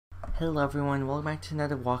Hello everyone, welcome back to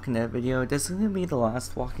another Walking Dead video. This is going to be the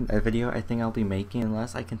last Walking Dead video I think I'll be making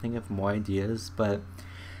unless I can think of more ideas, but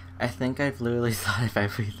I think I've literally thought of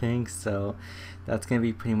everything, so that's going to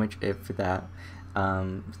be pretty much it for that.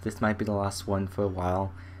 This might be the last one for a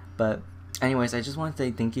while, but anyways, I just want to say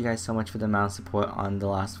thank you guys so much for the amount of support on the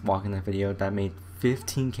last Walking Dead video that made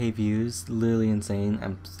 15k views, literally insane.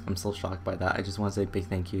 I'm still shocked by that. I just want to say a big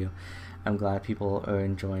thank you. I'm glad people are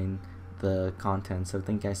enjoying the content, so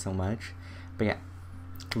thank you guys so much. But yeah,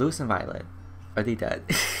 Lewis and Violet, are they dead?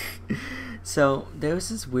 So there's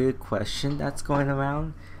this weird question that's going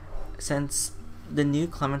around since the new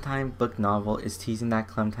Clementine book novel is teasing that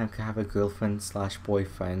Clementine could have a girlfriend slash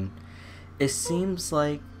boyfriend. It seems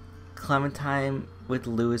like Clementine with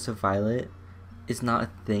Lewis or Violet is not a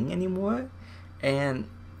thing anymore, and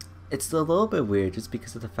it's a little bit weird just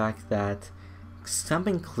because of the fact that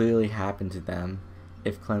something clearly happened to them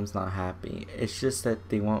if Clem's not happy. It's just that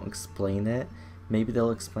they won't explain it. Maybe they'll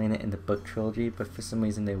explain it in the book trilogy, but for some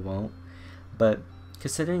reason they won't. But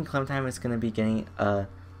considering Clementine is going to be getting a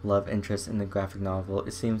love interest in the graphic novel,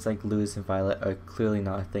 it seems like Lewis and Violet are clearly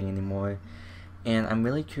not a thing anymore. And I'm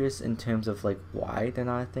really curious in terms of like why they're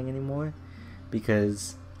not a thing anymore,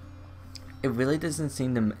 because it really doesn't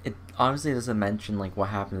seem to, it obviously doesn't mention like what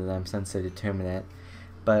happened to them since they're determinate,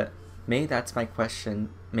 but maybe that's my question.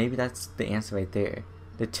 Maybe that's the answer right there.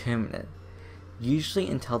 Determinate. Usually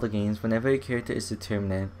in Telltale Games, whenever a character is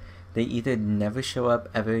determinate, they either never show up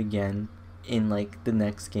ever again in like the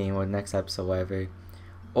next game or next episode, whatever,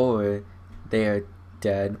 or they are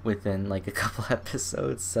dead within like a couple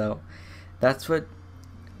episodes. So that's what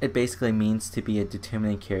it basically means to be a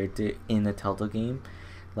determinate character in a Telltale game.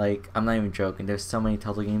 Like, I'm not even joking. There's so many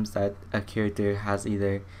Telltale games that a character has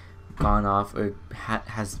either gone off or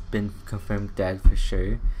has been confirmed dead for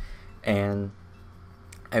sure, and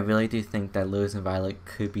I really do think that Lewis and Violet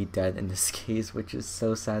could be dead in this case, which is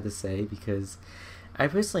so sad to say because I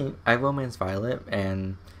romance Violet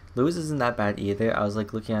and Lewis isn't that bad either. I was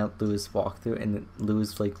like looking at Lewis walkthrough and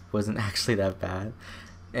Lewis like wasn't actually that bad,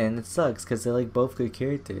 and it sucks because they're like both good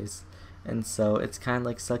characters, and so it's kind of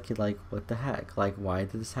like sucky, like what the heck, like why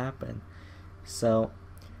did this happen? So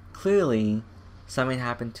clearly something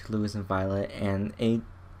happened to Lewis and Violet, and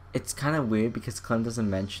it's kind of weird because Clem doesn't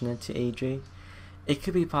mention it to AJ. It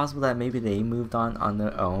could be possible that maybe they moved on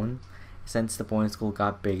their own since the boarding school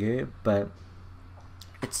got bigger, but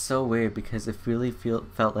it's so weird because it really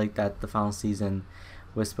felt like that the final season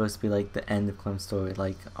was supposed to be like the end of Clem's story.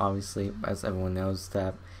 Like, obviously, as everyone knows,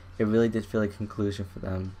 that it really did feel like a conclusion for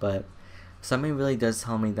them, but something really does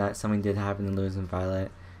tell me that something did happen to Lewis and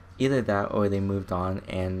Violet. Either that or they moved on,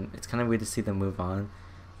 and it's kind of weird to see them move on.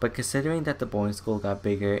 But considering that the boarding school got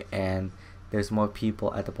bigger and there's more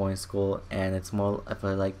people at the boarding school and it's more of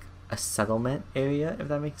a settlement area, if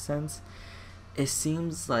that makes sense, it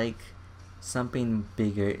seems like something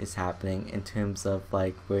bigger is happening in terms of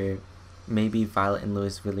like where maybe Violet and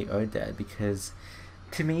Lewis really are dead, because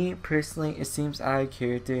to me personally it seems out of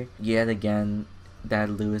character yet again that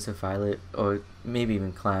Lewis or Violet, or maybe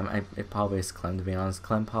even Clem, it probably is Clem to be honest,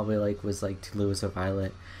 Clem probably like was like to Lewis or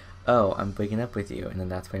Violet, oh, I'm breaking up with you, and then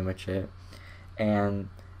that's pretty much it. And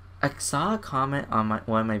I saw a comment on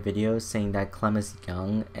one of my videos saying that Clem is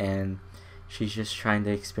young and she's just trying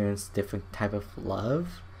to experience different type of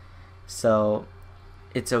love, so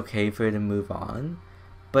it's okay for her to move on.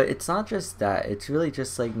 But it's not just that, it's really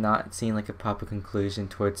just like not seeing like a proper conclusion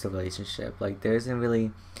towards the relationship. Like doesn't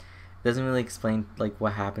really explain like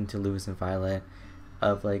what happened to Lewis and Violet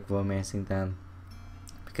of like romancing them,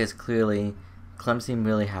 because clearly Clem seemed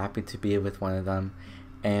really happy to be with one of them,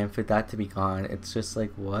 and for that to be gone, it's just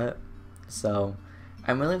like what? So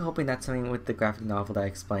I'm really hoping that's something with the graphic novel that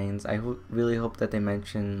explains. I really hope that they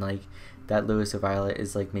mention like that Lewis or Violet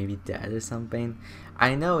is like maybe dead or something.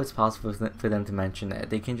 I know it's possible for them to mention it.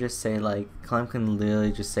 They can just say like, Clem can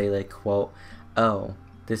literally just say like, quote, oh,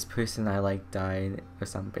 this person I like died or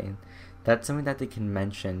something. That's something that they can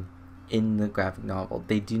mention in the graphic novel.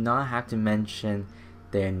 They do not have to mention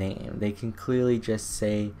their name. They can clearly just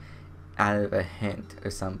say out of a hint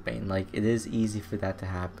or something. Like, it is easy for that to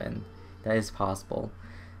happen. That is possible.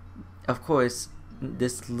 Of course,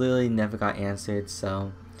 this literally never got answered,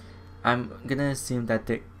 so I'm gonna assume that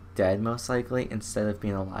they're dead most likely instead of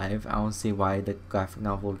being alive. I don't see why the graphic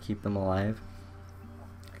novel would keep them alive.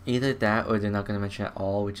 Either that or they're not gonna mention it at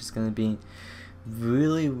all, which is gonna be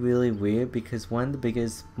really weird, because one of the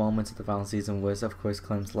biggest moments of the final season was of course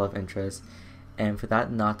Clem's love interest, and for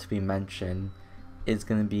that not to be mentioned is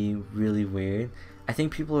gonna be really weird. I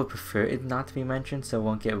think people would prefer it not to be mentioned so it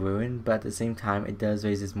won't get ruined, but at the same time it does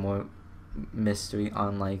raise more mystery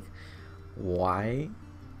on like why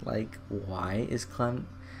like, why is Clem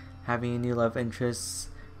having a new love interest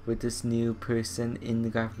with this new person in the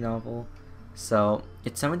graphic novel? So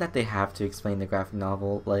it's something that they have to explain in the graphic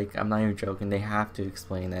novel. Like, I'm not even joking, they have to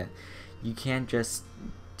explain it. You can't just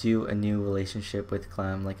do a new relationship with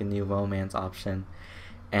Clem, like a new romance option,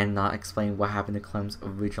 and not explain what happened to Clem's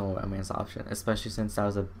original romance option, especially since that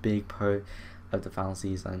was a big part of the final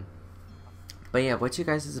season. But yeah, what's your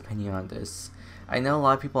guys' opinion on this? I know a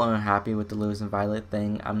lot of people are unhappy with the Lewis and Violet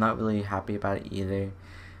thing. I'm not really happy about it either.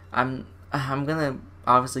 I'm gonna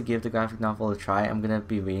obviously give the graphic novel a try. I'm gonna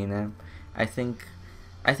be reading it. I think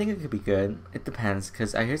it could be good. It depends,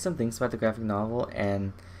 because I heard some things about the graphic novel,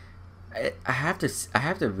 and I have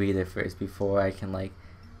to read it first before I can, like,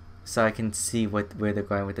 so I can see where they're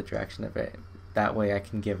going with the direction of it. That way I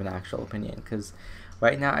can give an actual opinion, because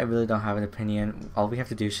right now I really don't have an opinion. All we have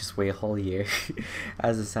to do is just wait a whole year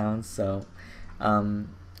as it sounds. So I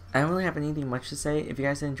don't really have anything much to say. If you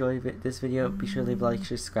guys enjoyed this video, be sure to leave a like,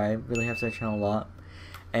 subscribe. Really helps our channel a lot.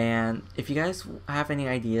 And if you guys have any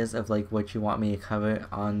ideas of like what you want me to cover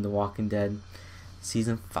on The Walking Dead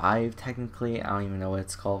Season 5, technically, I don't even know what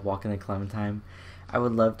it's called, Walking Dead Clementine, I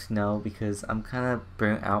would love to know, because I'm kind of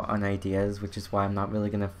burnt out on ideas, which is why I'm not really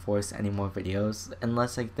going to force any more videos,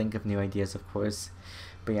 unless I think of new ideas, of course.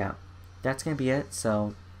 But yeah, that's going to be it,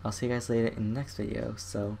 so I'll see you guys later in the next video,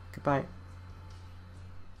 so goodbye.